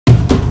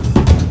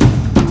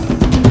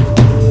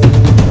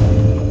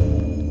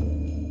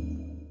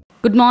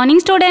Good morning,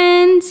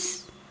 students.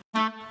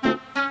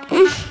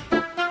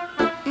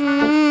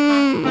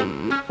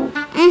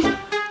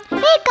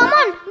 Hey, come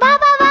on. Va.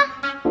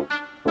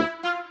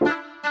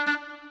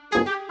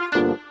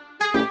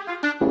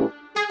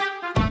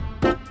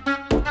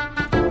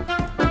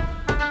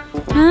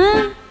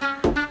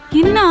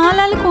 என்ன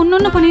ஆளாளுக்கு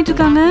ஒன்னொன்னு பண்ணிட்டு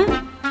இருக்காங்க?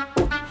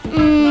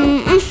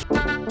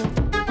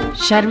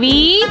 ஷர்வி.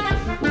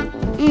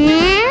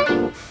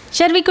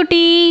 ஷர்வி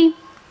குட்டி.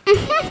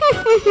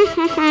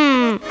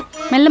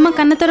 மெல்லமா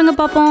கண்ணை திறங்க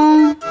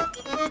பாப்போம்.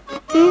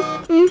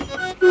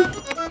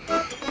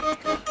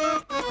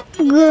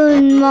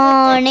 Good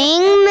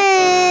morning,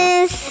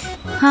 miss.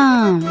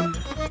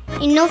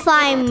 இன்னும்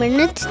 5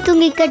 minutes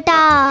தூங்கிக்கட்டா?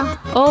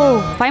 ஓ,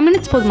 5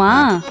 minutes போதுமா?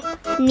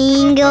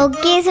 நீங்க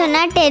ஓகே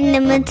சொன்னா 10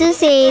 minutes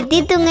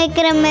சேர்த்து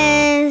தூங்கிக்கிறேன்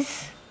மிஸ்.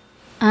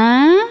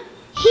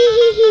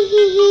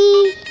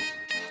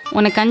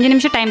 உனக்கு 5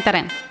 நிமிஷம் டைம்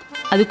தரேன்.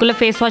 அதுக்குள்ள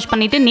ஃபேஸ் வாஷ்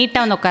பண்ணிட்டு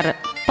நீட்டா வந்து உட்காரு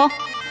போ.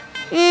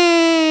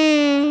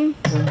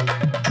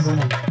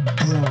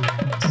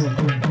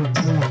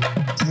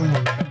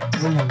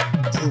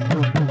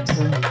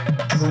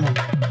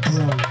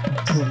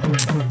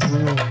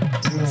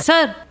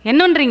 சார் என்ன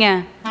பண்றீங்க?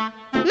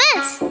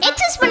 மிஸ்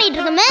எக்சர்சைஸ் பண்ணிட்டு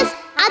இருக்கேன் மிஸ்.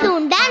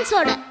 அதுவும்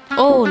டான்ஸோட.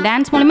 ஓ,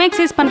 டான்ஸ் மூலமா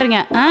எக்சர்சைஸ் பண்றீங்க?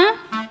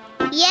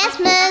 Yes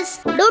miss.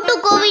 டியூ டு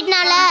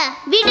கோவிட்னால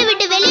வீட்டை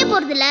விட்டு வெளியே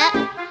போறதில்ல.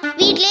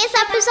 வீட்லயே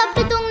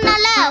சாப்பிட்டு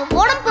தூங்குனால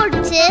உடம்பு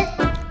போட்டுச்சு.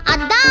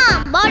 அதான்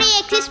பாடி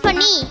எக்சர்சைஸ்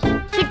பண்ணி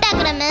ஃபிட்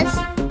ஆக்குறேன் மிஸ்.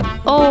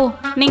 ஓ,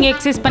 நீங்க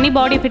எக்சர்சைஸ் பண்ணி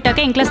பாடி ஃபிட்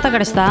ஆக்க என் கிளாஸ் தான்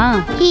கிடைச்சதா?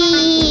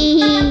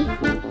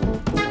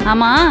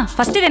 ஆமா,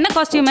 ஃபர்ஸ்ட் இது என்ன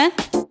காஸ்டியூம்?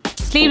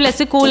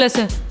 ஸ்லீவ்லெஸ்,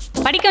 கூலெஸ்.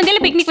 படிக்க வந்தியா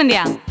இல்ல பிக்னிக்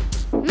வந்தியா?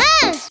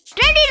 Miss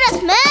ready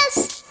dress miss.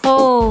 ஓ,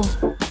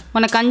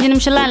 உனக்கு 5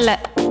 நிமிஷம்லாம் இல்லை,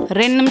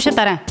 2 நிமிஷம்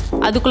தரேன்.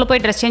 அதுக்குள்ளே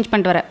போய் ட்ரெஸ் சேஞ்ச்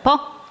பண்ணிட்டு வரேன் போ.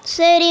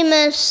 சரி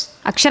மிஸ்.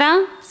 அக்ஷரா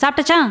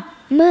சாப்பிட்டச்சா?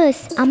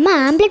 மிஸ் அம்மா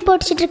ஆம்லெட்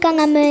போட்டுச்சிட்டு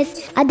இருக்காங்க மிஸ்.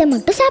 அதை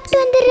மட்டும் சாப்பிட்டு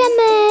வந்துடுறேன்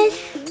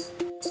மிஸ்.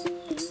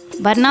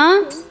 வர்ணா.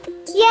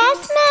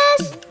 Yes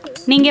miss.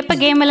 நீங்கள் எப்போ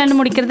கேம் விளையாண்டு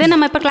முடிக்கிறது?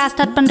 நம்ம எப்போ கிளாஸ்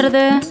ஸ்டார்ட்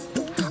பண்ணுறது?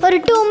 ஒரு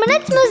 2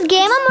 minutes மிஸ்.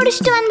 கேமை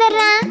முடிச்சுட்டு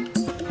வந்துடுறேன்.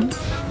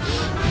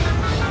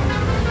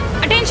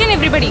 Attention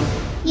everybody.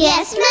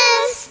 Yes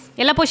miss.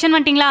 எல்லா பொசிஷன்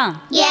வந்துட்டீங்களா?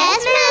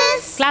 Yes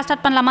miss. கிளாஸ்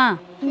ஸ்டார்ட் பண்ணலாமா?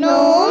 No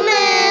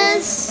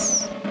miss.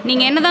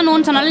 நீங்கள் என்னதான்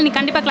நோன்னு சொன்னாலும் நீ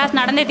கண்டிப்பாக கிளாஸ்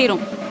நடந்தே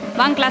தீரும்.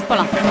 வாங்க கிளாஸ்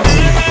போகலாம்.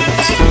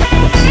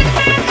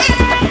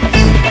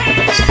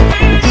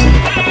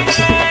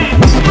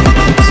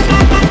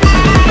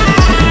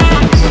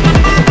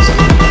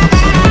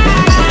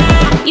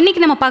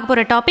 இன்னைக்கு நம்ம பார்க்க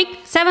போகிற topic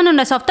 7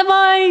 wonders of the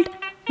world.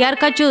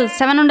 யாருக்காச்சும்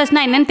 7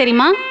 wondersனா என்னன்னு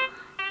தெரியுமா?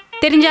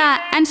 தெரிஞ்சா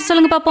ஆன்சர்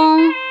சொல்லுங்க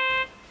பார்ப்போம்.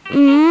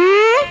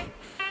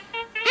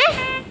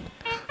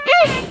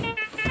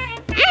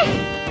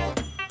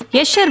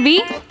 எஸ் ஷர்வி.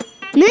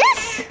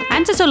 மிஸ்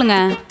ஆன்சர் சொல்லுங்க.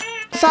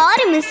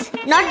 Sorry miss,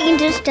 not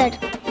interested.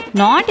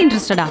 Not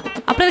இன்ட்ரெஸ்டடா?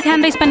 அப்புறம் எதுக்கு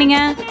ஹேண்ட் ரைஸ் பண்ணீங்க?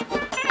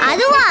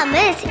 அதுவா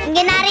மிஸ்,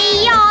 இங்க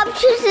நிறைய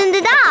ஆப்ஷன்ஸ்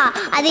இருந்ததா,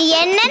 அது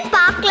என்னன்னு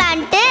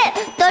பார்க்கலான்ட்டு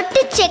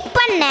தொட்டு செக்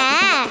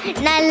பண்ணேன்.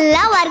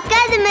 நல்லா ஒர்க்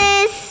ஆகுது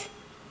miss.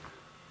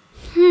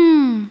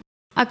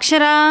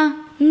 Akshara.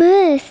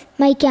 Miss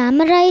my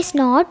camera is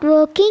not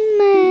working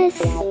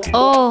miss.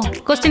 O,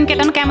 question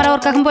கேட்டோம் கேமரா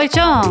ஒர்க் ஆகும்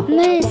போயிச்சோ?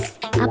 மிஸ்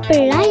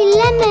அப்படிலாம்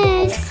இல்ல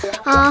மிஸ்.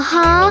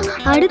 ஆஹா,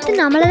 அடுத்து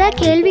நம்மள தான்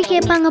கேள்வி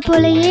கேட்பாங்க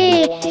போலயே.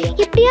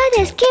 எப்படியாவது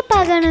எஸ்கேப்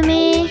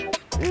ஆகணுமே.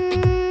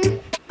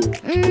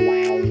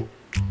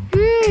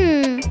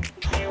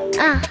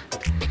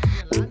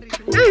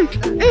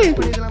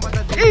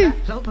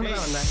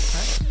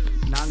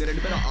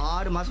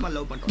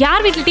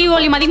 யார் வீட்டில் டிவி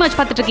வால்யூம் அதிகமாக வச்சு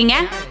பார்த்துட்டு இருக்கீங்க?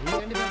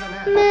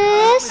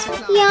 மிஸ்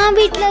என்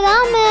வீட்டில்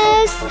தான்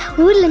மிஸ்.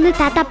 ஊர்லேருந்து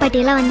தாத்தா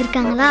பாட்டியெல்லாம்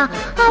வந்திருக்காங்களா,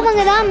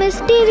 அவங்க தான் மிஸ்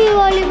டிவி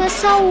வால்யூமை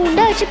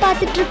சவுண்டாக வச்சு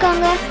பார்த்துட்டு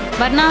இருக்காங்க.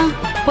 வர்ணா,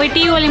 போய்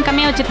டிவி வால்யூம்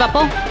கம்மியாக வச்சுட்டு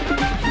பாப்போம்.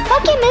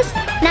 ஓகே மிஸ்,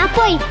 நான்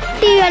போய்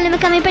டிவி வால்யூமை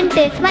கம்மி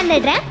பண்ணிட்டு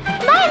வந்துடுறேன்.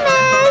 பாய்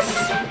மிஸ்.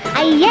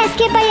 ஐயா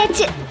எஸ்கேப்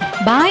ஆயாச்சு.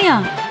 பாயா?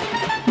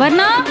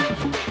 வர்ணா,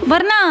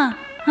 வர்ணா.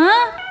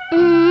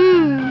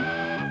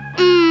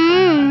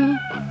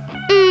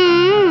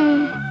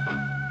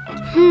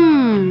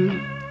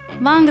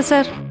 வாங்க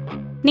சார்,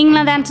 நீங்களா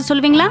அந்த ஆன்சர்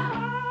சொல்லுவீங்களா?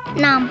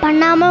 நான்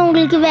பண்ணாம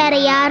உங்களுக்கு வேற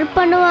யார்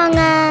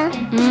பண்ணுவாங்க?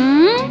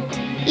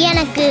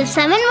 எனக்கு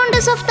 7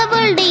 wonders ஆஃப் த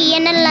வேர்ல்டு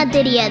என்னெல்லாம்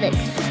தெரியாது,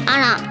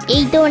 ஆனா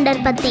 8th wonder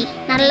பத்தி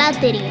நல்லா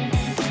தெரியும்.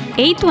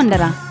 8th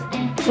wonderா?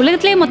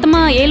 உலகத்திலே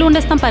மொத்தமா 7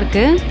 wonders தான்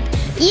இருக்கு.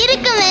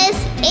 இருக்கு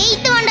miss,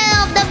 8th wonder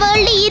of the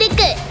world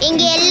இருக்கு.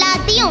 இங்க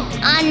எல்லாத்தையும்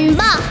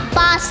அன்பா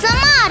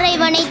பாசமா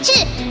அரவணைச்சு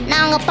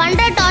நாங்க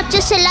பண்ற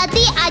டார்ச்சர்ஸ்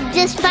எல்லாத்தையும்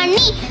அட்ஜஸ்ட்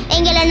பண்ணி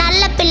எங்களை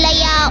நல்ல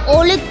பிள்ளையா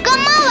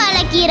ஒழுக்கமா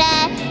வளர்க்கிற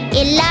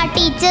எல்லா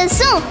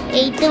டீச்சர்ஸும்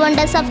 8th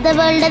wonders of the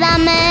world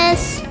தான்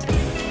மிஸ்.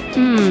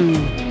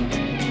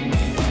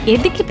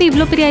 எதுக்கு இப்போ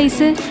இவ்வளோ பெரிய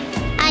ஐஸு?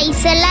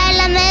 ஐஸ் எல்லாம்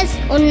இல்லை மிஸ்,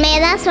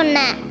 உண்மையதான்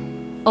சொன்னேன்.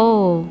 ஓ,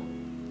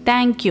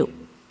 thank you.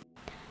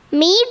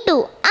 Me two.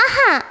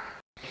 Aha,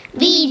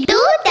 we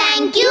do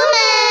thank you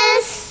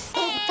miss.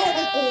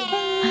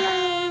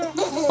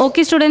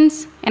 Okay students,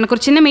 எனக்கு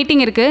ஒரு சின்ன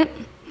மீட்டிங் இருக்குது,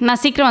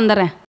 நான் சீக்கிரம்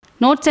வந்துடுறேன்.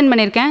 நோட் சென்ட்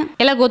பண்ணியிருக்கேன்,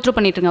 எல்லாம் கோ த்ரூ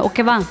பண்ணிட்டுருங்க.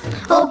 ஓகேவா?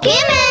 Okay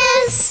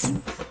miss. மிஸ்.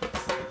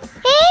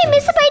 ஏய்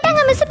மிஸ்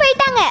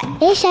போயிட்டாங்க.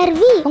 ஏய்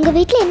ஷர்வி, உங்க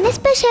வீட்ல என்ன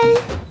ஸ்பெஷல்?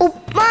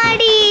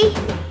 உப்மாடி.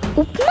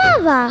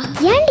 உப்மாவா?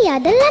 ஏன்டி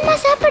அதெல்லாமா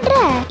சாப்பிடுற?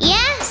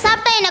 ஏன்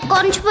சாப்பிட்டா என்ன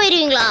குறைஞ்சு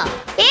போயிருவீங்களா?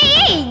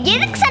 ஏய்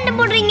எதுக்கு சண்டை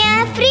போடுறீங்க?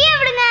 ஃப்ரீயா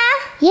விடுங்க.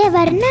 ஏ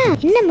வர்ணா,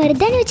 என்ன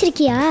மருதாணி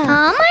வச்சிருக்கியா?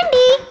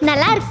 ஆமாண்டி.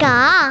 நல்லா இருக்கா?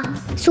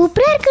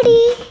 சூப்பரா இருக்குடி.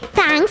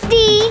 Thanks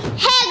D.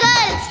 ஹே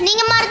गर्ल्स,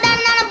 நீங்க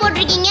மருதாணி தான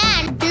போட்டுருக்கீங்க.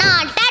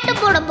 நான் டாட்டூ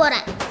போட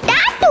போறேன்.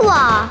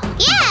 டாட்டூவா?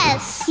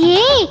 எஸ்.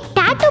 ஏய்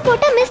டாட்டூ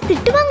போட்டா மிஸ்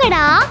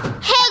திட்டுவாங்கடா.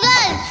 ஹே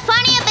गर्ल्स,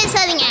 ஃபனியா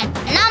பேசாதீங்க.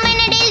 நாம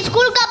என்ன டெய்லி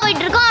ஸ்கூலுக்கா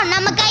போயிட்டு இருக்கோம்.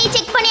 நம்ம கை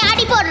செக் பண்ணி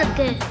அடி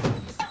போடுறதுக்கு.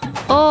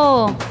 ஓ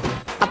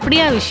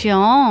அப்படியா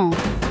விஷயம்?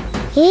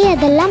 ஏய்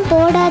அதெல்லாம்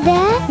போடாத,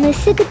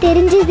 மிஸ்ஸுக்கு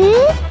தெரிஞ்சது.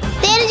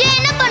 தெரிஞ்சா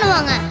என்ன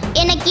பண்ணுவாங்க?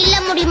 என்ன கில்ல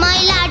முடியுமா,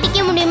 இல்ல அடிக்க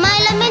முடியுமா,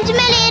 இல்ல பெஞ்ச்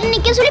மேல ஏறி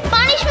நிக்க சொல்லி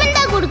பனிஷ்மென்ட்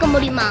தான் கொடுக்க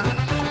முடியுமா?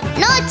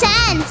 No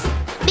chance,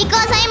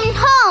 because I am in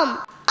home.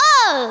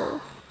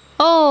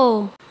 ஓ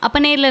அப்ப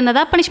நேர்ல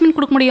இருந்தா பனிஷ்மென்ட்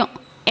கொடுக்க முடியும்.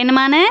 என்ன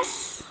மானஸ்?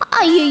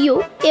 ஐயோ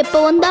எப்போ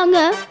வந்தாங்க?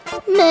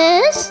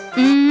 மிஸ்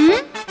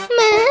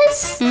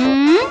மிஸ்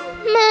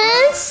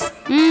மிஸ்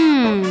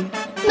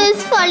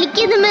மிஸ்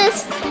வலிக்குது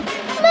மிஸ்.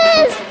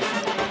 மிஸ்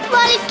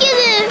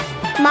வலிக்குது.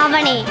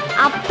 மவனே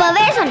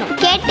அப்பவே சொன்னோம்,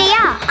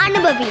 கேட்டியா?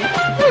 அனுபவி.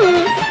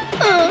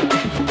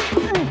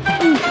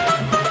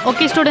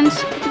 Okay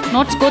students,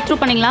 notes go through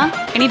பண்ணீங்களா?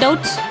 Any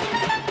doubts?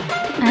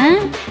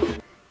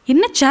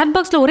 என்ன சாட்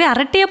பாக்ஸில் ஒரே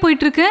அரட்டையா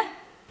போயிட்டு இருக்கு?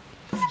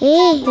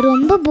 ஏய்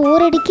ரொம்ப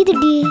போர்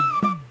அடிக்குதுடி.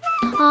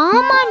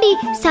 ஆமாடி,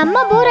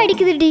 செம்ம போர்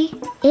அடிக்குதுடி.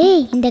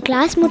 ஏய் இந்த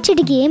கிளாஸ்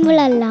முடிச்சிட்டு கேம்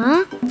விளையாடலாம்.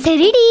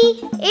 சரிடி.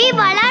 ஏய்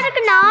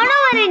விளையாடுறதுக்கு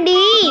நானும்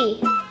வரேன்டி.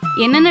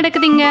 என்ன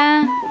நடக்குதுங்க?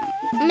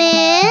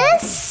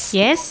 Miss.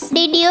 S.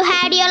 Did you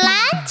had your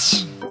lunch?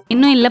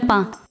 இன்னும் இல்லப்பா.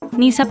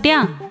 நீ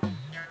சாப்பிட்டியா?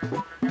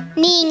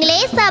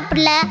 நீங்களே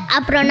சாப்பிடல,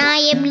 அப்புறம்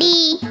நான் எப்படி?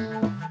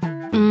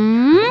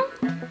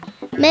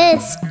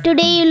 Miss,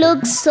 today you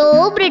look so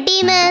pretty,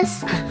 miss.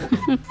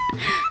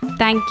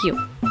 Thank you.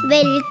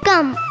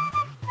 Welcome.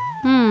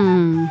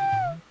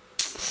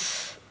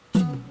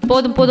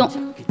 போதும்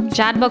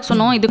சாட் பாக்ஸ்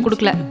ஒன்றும் இது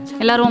கொடுக்கல.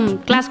 எல்லாரும்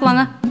கிளாஸ்க்கு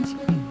வாங்க.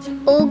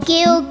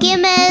 Okay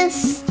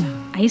miss.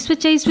 ஐஸ்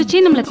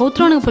வச்சு நம்மளை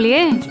கவுத்துறோனுங்க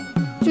போலியே.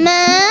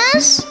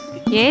 மிஸ்.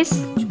 எஸ்.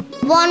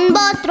 One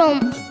bathroom.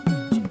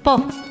 போ.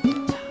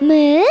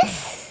 மிஸ்.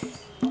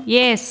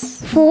 எஸ்.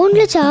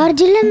 ஃபோன்ல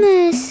சார்ஜ் இல்ல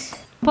மிஸ்.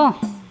 போ.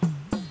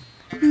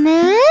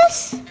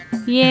 மிஸ்.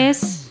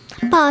 எஸ்.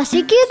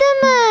 பசிக்குது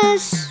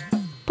மிஸ்.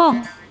 போ.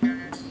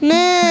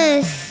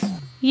 மிஸ்.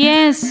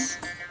 எஸ்.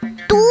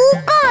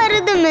 தூக்கம்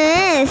வருது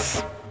மிஸ்.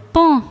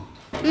 போ.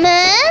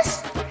 Miss.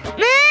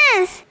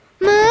 Miss.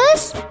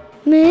 Miss.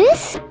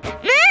 Miss.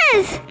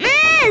 Miss.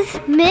 Miss.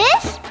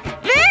 Miss.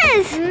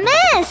 Miss.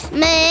 Miss.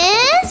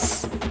 Miss.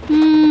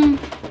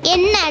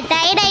 என்ன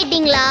டயர்ட்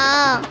ஆயிட்டீங்களா?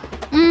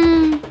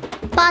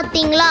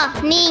 பாத்தீங்களா,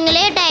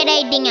 நீங்களே டயர்ட்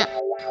ஆயிட்டீங்க.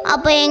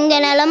 அப்போ எங்க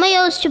நிலைமை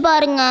யோசிச்சு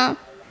பாருங்க.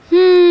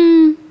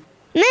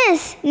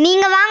 மிஸ்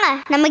நீங்க வாங்க,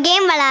 நம்ம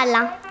கேம்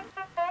விளையாடலாம்.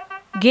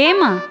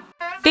 கேமா?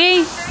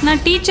 டேய்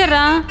நான்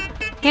டீச்சரா,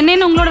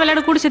 என்னன்னு உங்களோட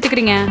விளையாட கூட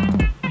சேர்த்துக்கிறீங்க?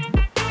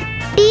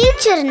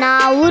 டீச்சர்னா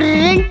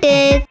உருன்ட்டு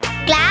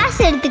கிளாஸ்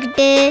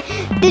எடுத்துக்கிட்டு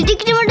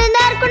திட்டிக்கிட்டு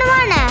மட்டும்தான்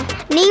இருக்கணுமாண்ணே?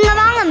 நீங்க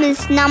வாங்க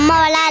மிஸ், நம்ம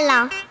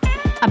விளையாடலாம்.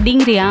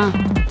 அப்படிங்கிறியா?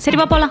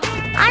 சரிப்பா போலாம்.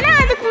 ஆனா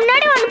அதுக்கு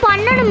முன்னாடி ஒன்று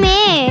பண்ணணுமே.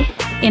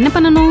 என்ன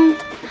பண்ணணும்?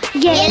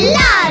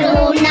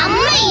 எல்லாரும்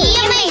நம்ம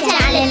EMI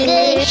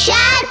சேனலுக்கு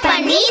ஷேர்